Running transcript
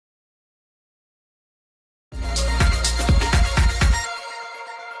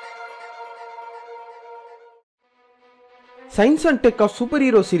Science and tech of super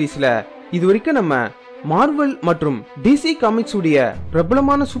hero சீரீஸ்ல இதுவரைக்கும் நம்ம மார்வல் மற்றும் டிசி காமிக்ஸ் உடைய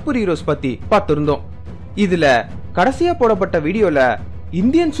பிரபலமான சூப்பர் ஹீரோஸ் பத்தி பார்த்திருந்தோம். இதுல கடைசியா போடப்பட்ட வீடியோல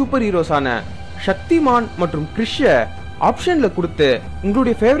இந்தியன் சூப்பர் ஹீரோஸான சக்திமான் மற்றும் கிரிஷ ஆப்ஷன்ல கொடுத்து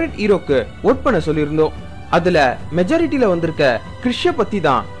உங்களுடைய ஃபேவரட் ஹீரோக்கு ஓட் பண்ண சொல்லியிருந்தோம். அதுல மெஜாரிட்டில வந்திருக்க கிரிஷ பத்தி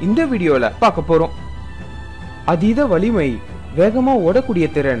தான் இந்த வீடியோல பார்க்க போறோம். அதீத வலிமை, வேகமா ஓடக்கூடிய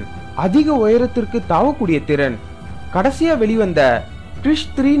திறன், அதிக உயரத்திற்கு தாவக்கூடிய திறன், கடைசியா வெளிவந்த கிரிஷ்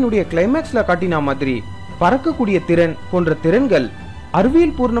 3 கிளைமேக்ஸ்ல காட்டின மாதிரி பறக்கக்கூடிய திறன் போன்ற திறன்கள்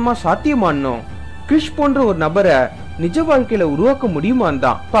அறிவியல் பூர்ணமா சாத்தியமானோ கிரிஷ் போன்ற ஒரு நபரை நிஜ வாழ்க்கையில உருவாக்க முடியுமான்னு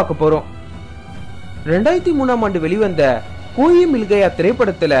தான் பார்க்க போறோம். 2003 ஆண்டு வெளிவந்த கோயி மில்கையா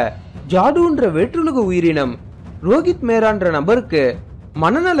திரைப்படத்துல ஜாடுன்ற வேற்றுலக உயிரினம் ரோஹித் மேரான்ற நபருக்கு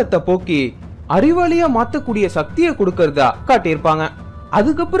மனநலத்தை போக்கி அறிவாளியா மாத்தக்கூடிய சக்தியை கொடுக்கறதா காட்டியிருப்பாங்க.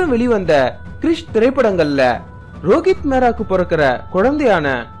 அதுக்கப்புறம் வெளிவந்த கிரிஷ் திரைப்படங்கள்ல ரோஹித் மேராக்கு பிறக்கிற குழந்தையான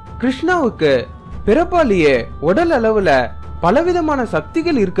கிருஷ்ணாவுக்கு பிறப்பாலேயே உடல் அளவுல பலவிதமான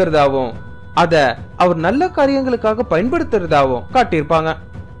சக்திகள் இருக்கிறதாவும் அத அவர் நல்ல காரியங்களுக்காக பயன்படுத்துறதாவும் காட்டியிருப்பாங்க.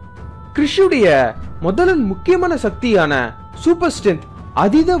 கிரிஷுடைய முதல் முக்கியமான சக்தியான சூப்பர் ஸ்ட்ரென்த்,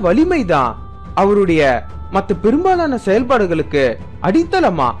 அதீத வலிமை தான் அவருடைய மற்ற பெரும்பாலான செயல்பாடுகளுக்கு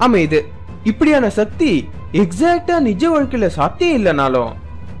அடித்தளமா அமையுது. இப்படியான சக்தி எக்ஸாக்டா நிஜ வாழ்க்கையில சாத்தியம் இல்லைனாலும்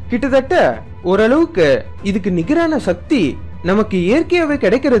கிட்டத்தட்ட ஓரளவுக்கு இதுக்கு நிகரான சக்தி நமக்கு இயற்கையாவே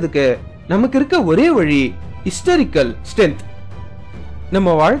கிடைக்கிறதுக்கு நமக்கு இருக்க ஒரே வழி ஹிஸ்டாரிக்கல் ஸ்ட்ரென்த்.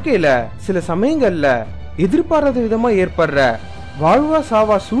 நம்ம வாழ்க்கையில சில சமயங்கள்ல எதிர்பாராத விதமா ஏற்படுற வாழ்வா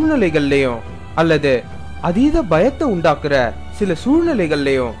சாவா சூழ்நிலைகள்லயும் அல்லது அதீத பயத்தை உண்டாக்குற சில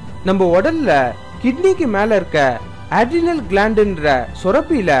சூழ்நிலைகள்லயும் நம்ம உடல்ல கிட்னிக்கு மேல இருக்க ஆட்ரினல் கிளாண்ட்ன்ற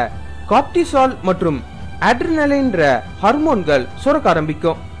சுரப்பியில கார்டிசால் மற்றும் ஆட்ரினலின்ற ஹார்மோன்கள் சுரக்க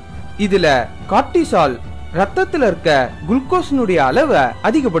ஆரம்பிக்கும். இதுல கார்டிசால் ரத்தத்துல இருக்க குளுக்கோஸினுடைய அளவை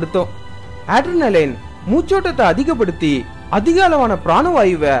அதிகப்படுத்தும். ஆட்ரினலின் மூச்சோட்டத்தை அதிகப்படுத்தி அதிக அளவான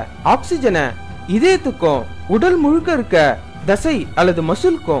பிராணவாயுவை, ஆக்சிஜனை இதயத்துக்கும் உடல் முழுக்க இருக்க தசை அல்லது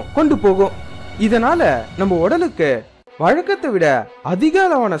மசிலுக்கும் கொண்டு போகும். இதனால நம்ம உடலுக்கு வழக்கத்தை விட அதிக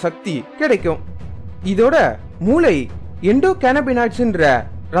அளவான சக்தி கிடைக்கும். இதோட மூளை எண்டோகேனபினாய்ட்ஸ்ன்ற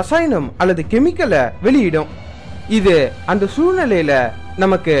ரசாயனம் அல்லது கெமிக்கலை வெளியிடும். இது அந்த சூழ்நிலையில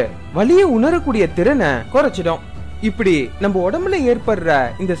நமக்கு வலிய உணரக்கூடிய திறனை குறைச்சிடும். இப்படி நம்ம உடம்புல ஏற்படுற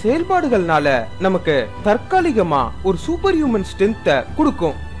இந்த செயல்பாடுகள்னால நமக்கு தற்காலிகமா ஒரு சூப்பர் ஹியூமன் ஸ்ட்ரென்த்தை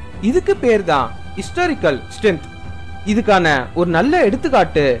கொடுக்கும். இதுக்கு பேர் தான் ஹிஸ்டாரிக்கல் ஸ்ட்ரென்த். இதுக்கான ஒரு நல்ல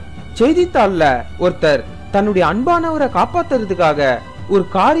எடுத்துக்காட்டு செய்தித்தாள்ல ஒருத்தர் தன்னுடைய அன்பானவரை காப்பாத்துறதுக்காக ஒரு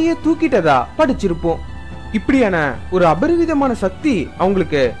காரையே தூக்கிட்டதா படிச்சிருப்போம். இப்படியான ஒரு அபரிவிதமான சக்தி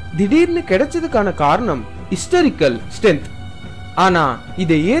அவங்களுக்கு திடீர்னு கிடைச்சதுக்கான காரணம் ஹிஸ்டாரிக்கல் ஸ்ட்ரென்த். ஆனா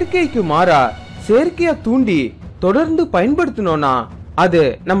இதை இயற்கைக்கு மாறா செயற்கையா தூண்டி தொடர்ந்து பயன்படுத்தணும்னா அது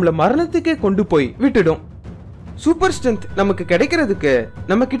நம்மள மரணத்துக்கே கொண்டு போய் விட்டுடும். சூப்பர் ஸ்ட்ரென்த் நமக்கு கிடைக்கிறதுக்கு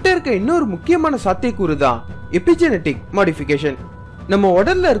நம்ம கிட்ட இருக்க இன்னொரு முக்கியமான சாத்தியக்கூறு தான் எபிஜெனடிக் மாடிஃபிகேஷன். நம்ம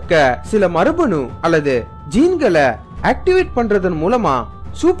உடல்ல இருக்க சில மரபணு அல்லது ஜீன்களை ஆக்டிவேட் பண்றதன் மூலமா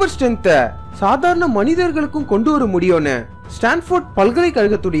சூப்பர் ஸ்ட்ரென்த்தை சாதாரண மனிதர்களுக்கும் கொண்டு வர முடியும்னு ஸ்டான்ஃபோர்ட்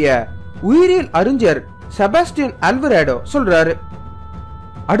பல்கலைக்கழகத்துடைய உயிரியல் அறிஞர் செபாஸ்டியன் ஆல்வராடோ சொல்றாரு.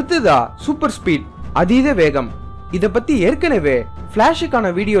 அடுத்ததா சூப்பர் ஸ்பீட், அதீத வேகம். இத பத்தி ஏற்கனவே பிளாஷுக்கான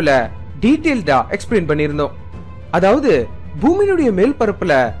வீடியோல டீடைல்டா எக்ஸ்பிளைன் பண்ணிருந்தோம். அதாவது பூமியினுடைய மேல்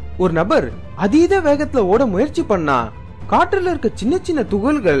பரப்புல ஒரு நபர் அதீத வேகத்துல ஓட முயற்சி பண்ணா காற்றுல இருக்க சின்ன சின்ன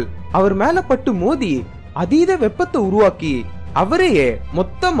துகள்கள் அவர் மேல பட்டு மோதி அதீத வெப்பத்தை உருவாக்கி அவரையே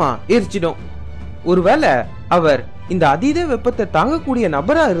மொத்தமா எரிச்சிடும். ஒருவேளை அவர் இந்த அதீத வெப்பத்தை தாங்கக்கூடிய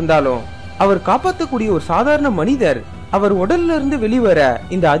நபரா இருந்தாலும் அவர் காப்பாற்றக்கூடிய ஒரு சாதாரண மனிதர் அவர் உடல்ல இருந்து வெளிவர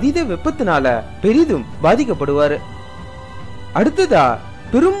இந்த அதீத வெப்பத்தினால பெரிதும் பாதிக்கப்படுவாரு. அடுத்ததா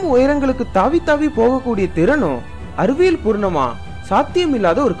பெரும் உயரங்களுக்கு தாவி தாவி போகக்கூடிய திறனும் அறிவியல் பூர்ணமா சாத்தியம்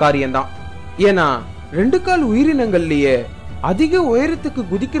இல்லாத ஒரு காரியம்தான். ஏன்னா 2 கால் உயிரினங்கள்லயே அதிக உயரத்துக்கு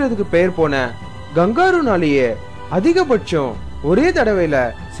குதிக்கிறதுக்கு பெயர் போன கங்காருனாலேயே அதிகபட்சம் ஒரே தடவையில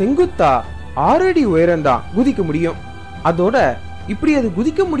செங்குத்தா 6 அடி உயரம் தான் குதிக்க முடியும். அதோட இப்படி அது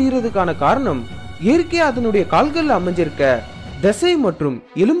குதிக்க முடியறதுக்கான காரணம் இயற்கையா அதனுடைய கால்கள் அமைஞ்சிருக்க தசை மற்றும்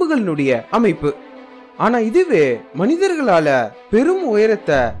எலும்புகளினுடைய அமைப்பு. ஆனா இதுவே மனிதர்களால பெரும்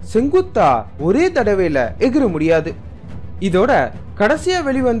உயரத்தை செங்குத்தா ஒரே தடவையில எகிர முடியாது. இதோட கடைசியா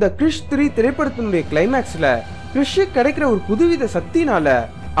வெளிவந்த கிரிஷ் 3 திரைப்படத்தினுடைய கிளைமேக்ஸ்ல கிரிஷ் கிடைக்கிற ஒரு புதுவித சக்தினால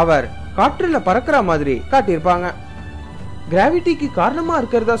அவர் காற்றுல பறக்கிற மாதிரி காட்டியிருப்பாங்க. கிராவிட்டிக்கு காரணமா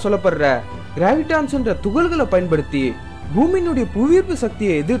இருக்கிறதா சொல்லப்படுற கிராவிட்டான்ஸ் என்ற துகள்களை பயன்படுத்தி பூமியினுடைய புவியீர்ப்பு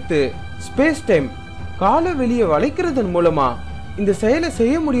சக்தியை எதிர்த்து ஸ்பேஸ் டைம் கால வெளியே வளைக்கிறதன் மூலமா இந்த செயலை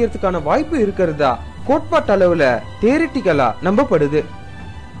செய்ய முடியறதுக்கான வாய்ப்பு இருக்கிறதா கோட்பாட்டு அளவுல தியரிட்டிக்கலா நம்பப்படுது.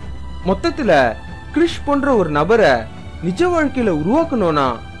 மொத்தத்துல கிரிஷ் போன்ற ஒரு நபரை நிஜ வாழ்க்கையில உருவாக்கணும்னா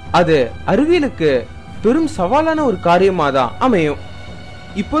அது அறிவியலுக்கு பெரும் சவாலான ஒரு காரியமா தான் அமையும்.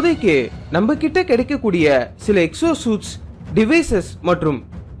 இப்போதைக்கு நம்ம கிட்ட கிடைக்கக்கூடிய சில எக்ஸோ சூட்ஸ், டிவைசஸ் மற்றும்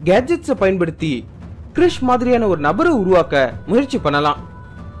கேட்ஜெட்ஸை பயன்படுத்தி கிரிஷ் மாதிரியான ஒரு நபரை உருவாக்க முயற்சி பண்ணலாம்.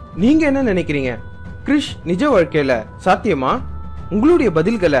 நீங்க என்ன நினைக்கிறீங்க? கிரிஷ் நிஜ வாழ்க்கையில சாத்தியமா? உங்களுடைய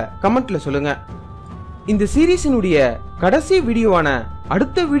பதில்களை கமெண்ட்ல சொல்லுங்க. இந்த சீரீஸினுடைய கடைசி வீடியோவான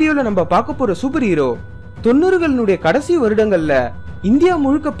அடுத்த வீடியோல நம்ம பார்க்க போற சூப்பர் ஹீரோ 90களினுடைய கடைசி வருடங்கள்ல இந்தியா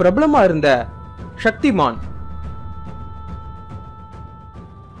முழுக்க பிரபலமா இருந்த சக்திமான்.